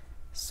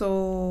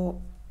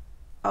 So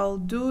I'll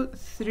do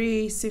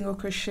 3 single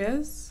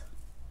crochets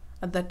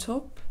at the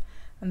top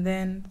and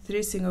then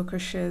 3 single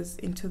crochets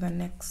into the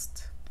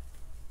next,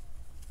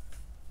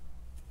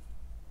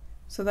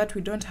 so that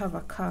we don't have a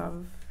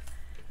curve.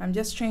 I'm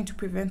just trying to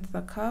prevent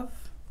the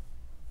curve.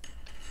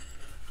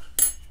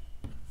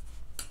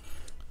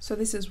 So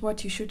this is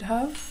what you should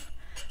have,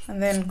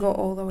 and then go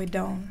all the way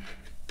down.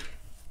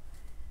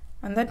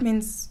 And that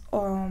means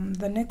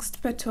the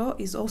next petal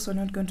is also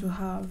not going to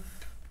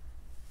have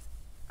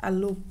a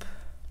loop.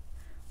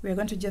 We're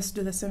going to just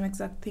do the same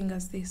exact thing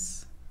as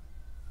this.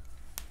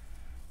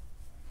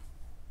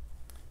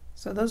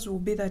 So those will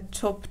be the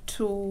top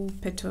 2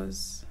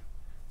 petals,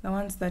 the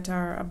ones that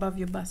are above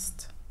your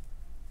bust.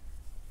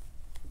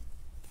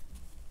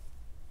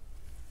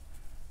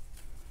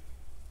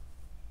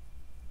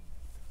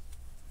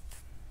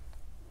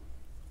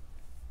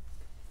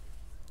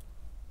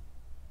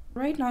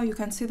 Right now you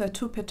can see the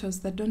 2 petals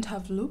that don't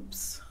have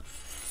loops.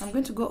 I'm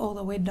going to go all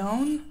the way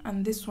down,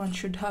 and this one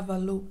should have a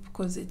loop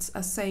because it's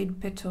a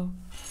side petal.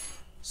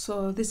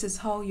 So this is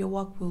how your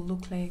work will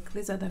look like.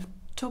 These are the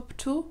top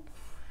 2,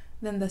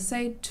 then the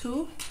side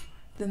 2,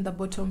 then the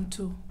bottom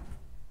 2.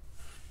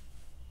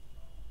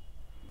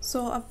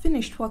 So I've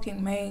finished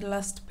working my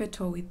last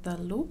petal with the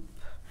loop,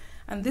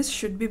 and this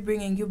should be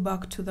bringing you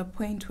back to the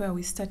point where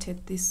we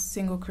started this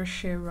single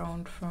crochet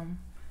round from.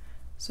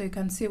 So you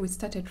can see we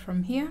started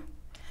from here.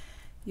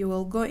 You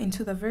will go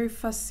into the very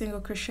first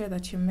single crochet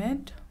that you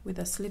made with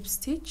a slip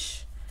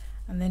stitch,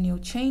 and then you'll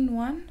chain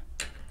 1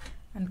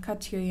 and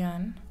cut your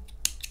yarn.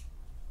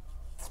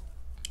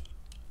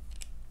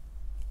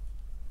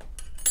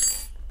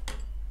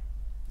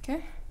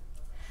 Okay,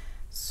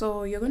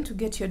 so you're going to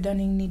get your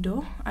darning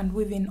needle and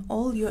weave in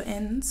all your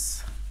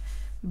ends,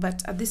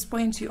 but at this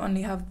point you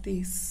only have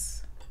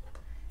this.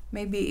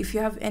 Maybe if you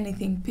have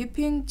anything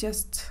peeping,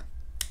 just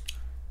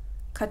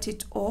cut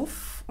it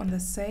off on the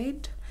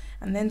side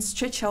and then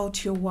stretch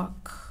out your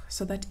work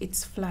so that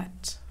it's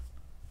flat.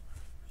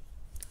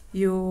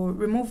 You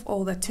remove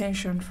all the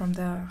tension from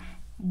the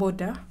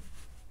border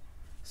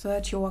so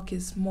that your work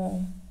is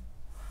more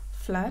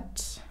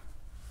flat.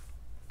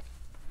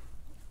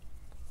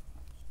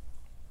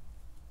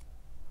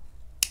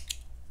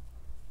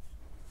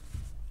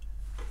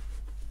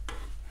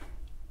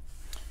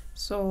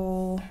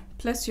 So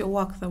place your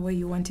work the way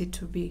you want it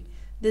to be.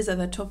 These are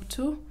the top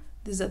 2,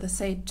 these are the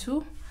side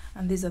 2,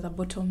 and these are the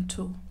bottom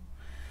 2.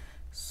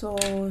 So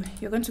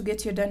you're going to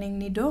get your darning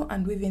needle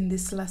and weave in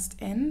this last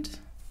end.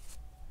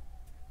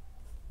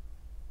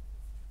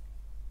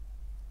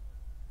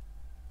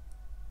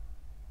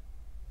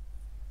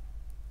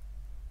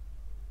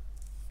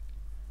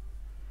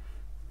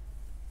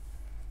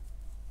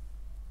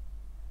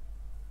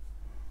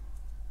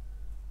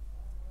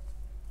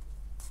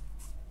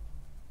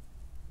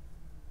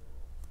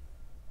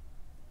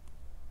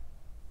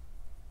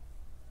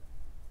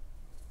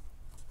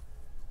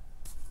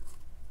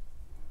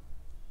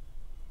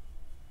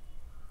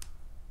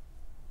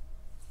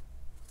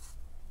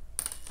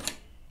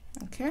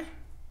 Okay,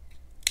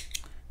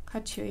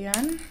 cut your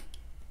yarn.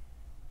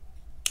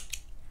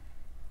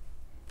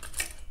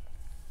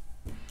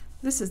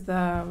 This is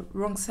the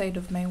wrong side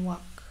of my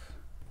work,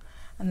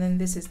 and then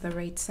this is the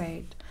right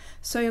side.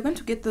 So you're going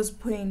to get those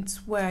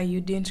points where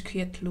you didn't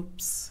create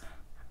loops,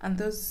 and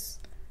those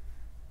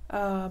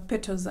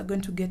petals are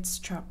going to get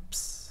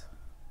straps.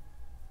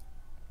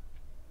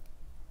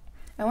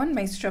 I want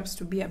my straps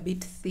to be a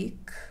bit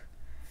thick,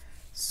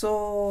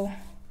 so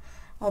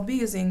I'll be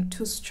using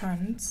 2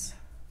 strands.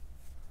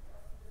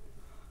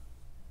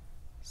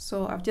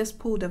 So I've just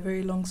pulled a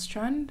very long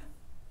strand.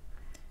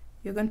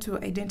 You're going to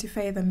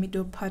identify the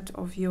middle part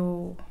of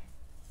your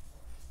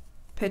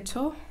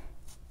petal,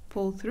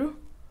 pull through,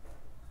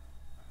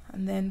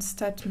 and then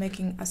start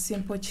making a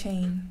simple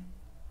chain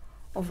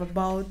of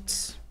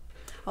about,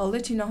 I'll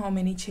let you know how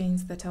many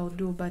chains that I'll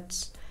do,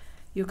 but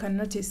you can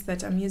notice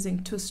that I'm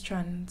using 2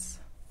 strands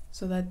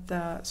so that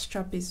the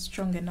strap is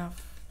strong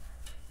enough.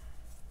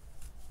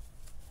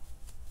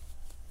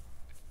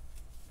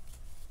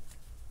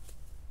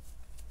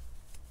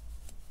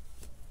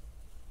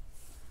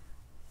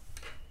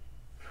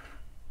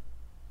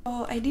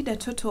 So I did a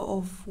total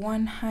of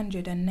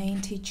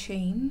 190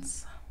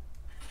 chains,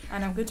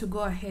 and I'm going to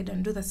go ahead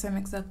and do the same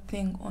exact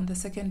thing on the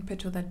second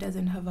petal that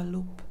doesn't have a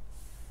loop.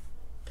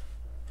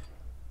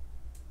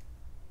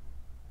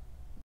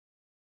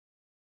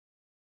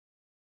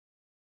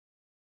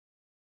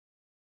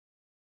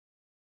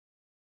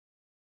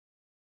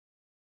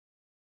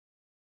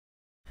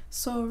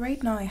 So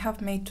right now I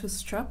have made 2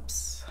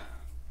 straps.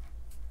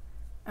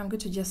 I'm going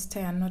to just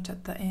tie a knot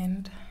at the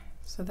end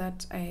so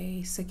that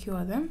I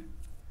secure them.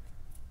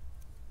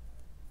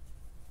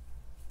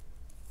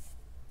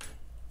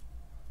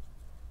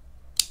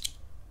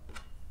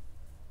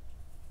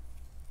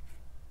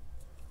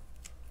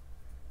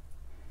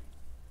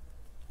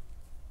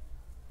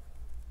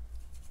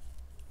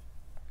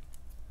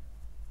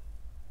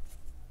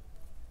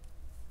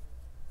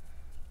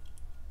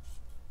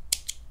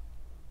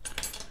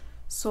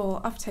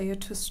 So after your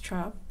 2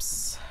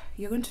 straps,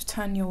 you're going to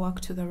turn your work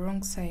to the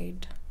wrong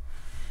side.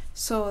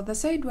 So the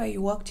side where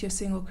you worked your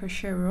single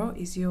crochet row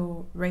is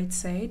your right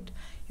side.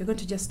 You're going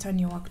to just turn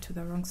your work to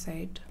the wrong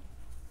side,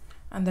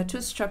 and the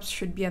 2 straps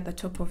should be at the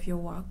top of your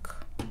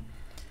work.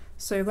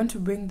 So you're going to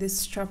bring this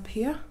strap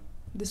here,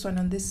 this one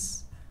on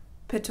this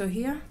petal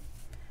here,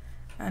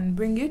 and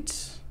bring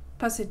it,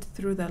 pass it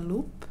through the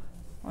loop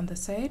on the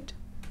side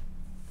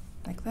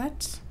like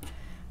that.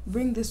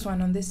 Bring this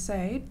one on this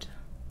side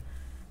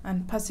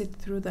and pass it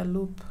through the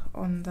loop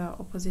on the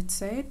opposite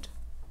side.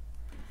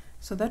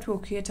 So that will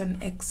create an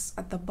X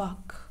at the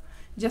back,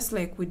 just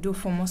like we do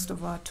for most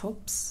of our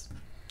tops.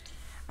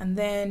 And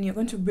then you're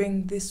going to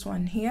bring this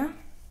one here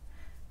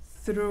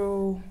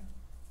through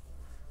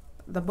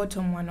the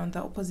bottom one on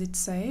the opposite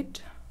side,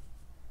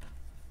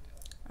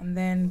 and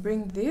then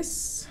bring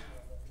this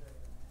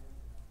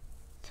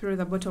through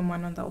the bottom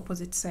one on the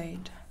opposite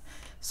side.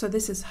 So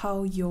this is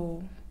how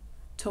your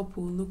top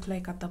will look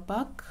like at the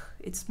back.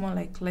 It's more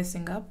like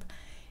lacing up.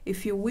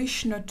 If you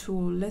wish not to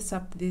lace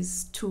up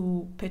these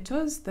 2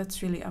 petals,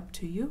 that's really up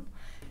to you,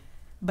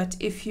 but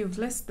if you've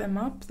laced them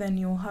up, then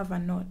you'll have a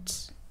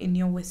knot in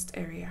your waist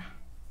area.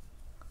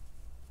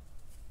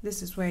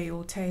 this is where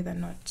you'll tie the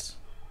knot.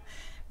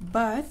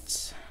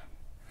 But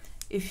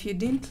if you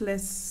didn't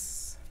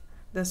lace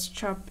the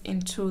strap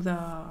into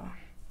the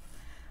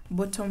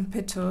bottom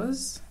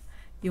petals,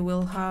 you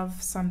will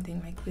have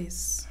something like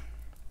this.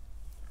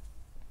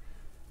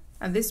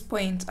 At this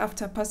point,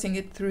 after passing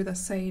it through the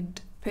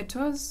side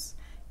petals,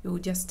 you will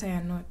just tie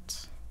a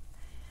knot,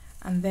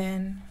 and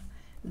then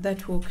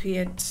that will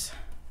create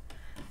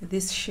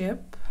this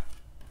shape,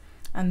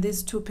 and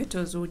these two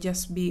petals will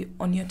just be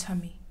on your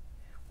tummy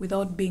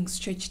without being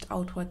stretched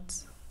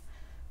outwards.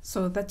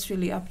 So that's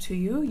really up to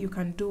you. You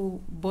can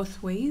do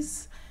both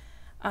ways.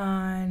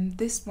 And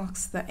this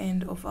marks the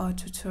end of our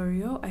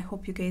tutorial. I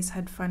hope you guys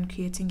had fun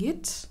creating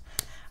it.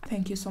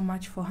 Thank you so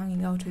much for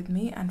hanging out with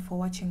me and for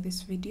watching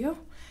this video.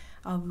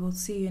 I will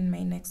see you in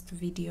my next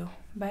video.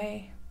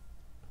 Bye.